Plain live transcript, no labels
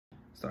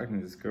talking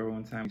to this girl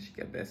one time. She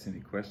kept asking me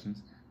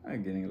questions.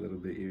 I'm getting a little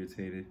bit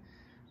irritated.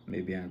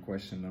 Maybe on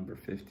question number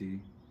 50,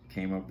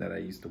 came up that I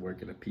used to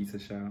work at a pizza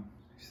shop.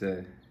 She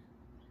said,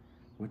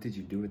 "What did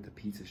you do at the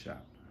pizza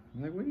shop?"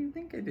 I'm like, "What do you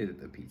think I did at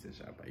the pizza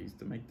shop? I used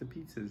to make the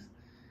pizzas."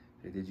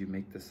 She said, "Did you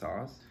make the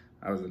sauce?"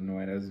 I was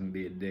annoyed. I was gonna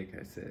be a dick.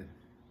 I said,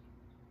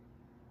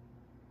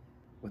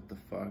 "What the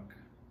fuck?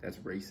 That's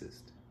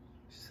racist."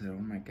 She said, "Oh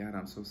my God,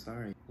 I'm so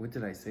sorry. What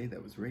did I say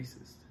that was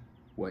racist?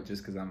 What,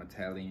 just because I'm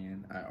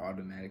Italian, I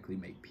automatically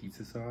make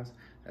pizza sauce?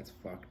 That's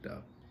fucked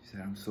up." She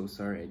said, "I'm so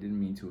sorry. I didn't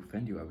mean to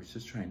offend you. I was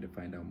just trying to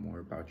find out more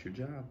about your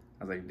job."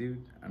 I was like,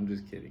 "Dude, I'm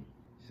just kidding."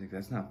 She's like,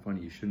 "That's not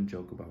funny. You shouldn't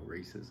joke about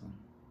racism."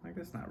 I'm like,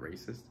 "That's not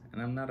racist,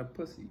 and I'm not a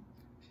pussy."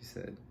 She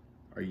said,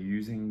 "Are you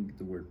using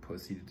the word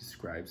pussy to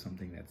describe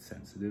something that's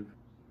sensitive?"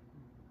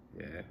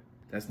 Yeah,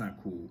 that's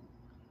not cool.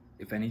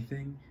 If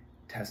anything,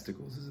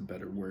 testicles is a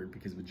better word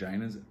because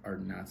vaginas are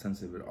not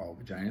sensitive at all.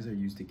 Vaginas are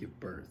used to give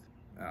birth.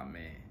 Oh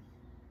man,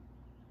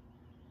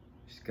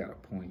 she's got a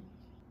point.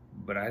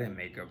 But I didn't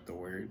make up the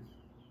word.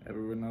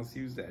 Everyone else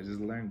used it, I just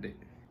learned it.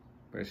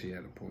 But she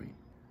had a point.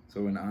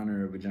 So in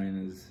honor of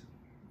vaginas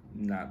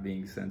not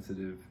being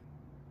sensitive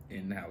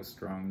and how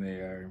strong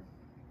they are,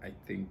 I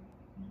think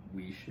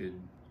we should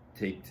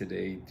take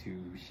today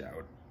to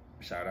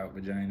shout out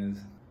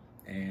vaginas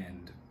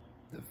and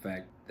the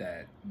fact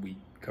that we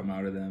come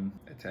out of them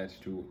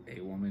attached to a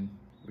woman,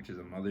 which is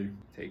a mother.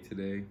 Take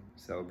today,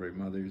 celebrate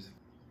mothers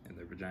and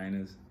their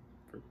vaginas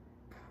for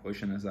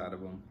pushing us out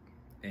of them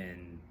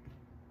and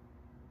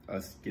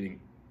us getting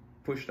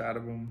pushed out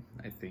of them.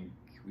 I think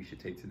we should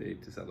take today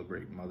to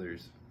celebrate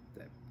mothers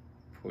that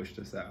pushed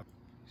us out.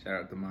 Shout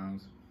out to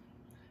moms.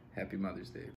 Happy Mother's Day.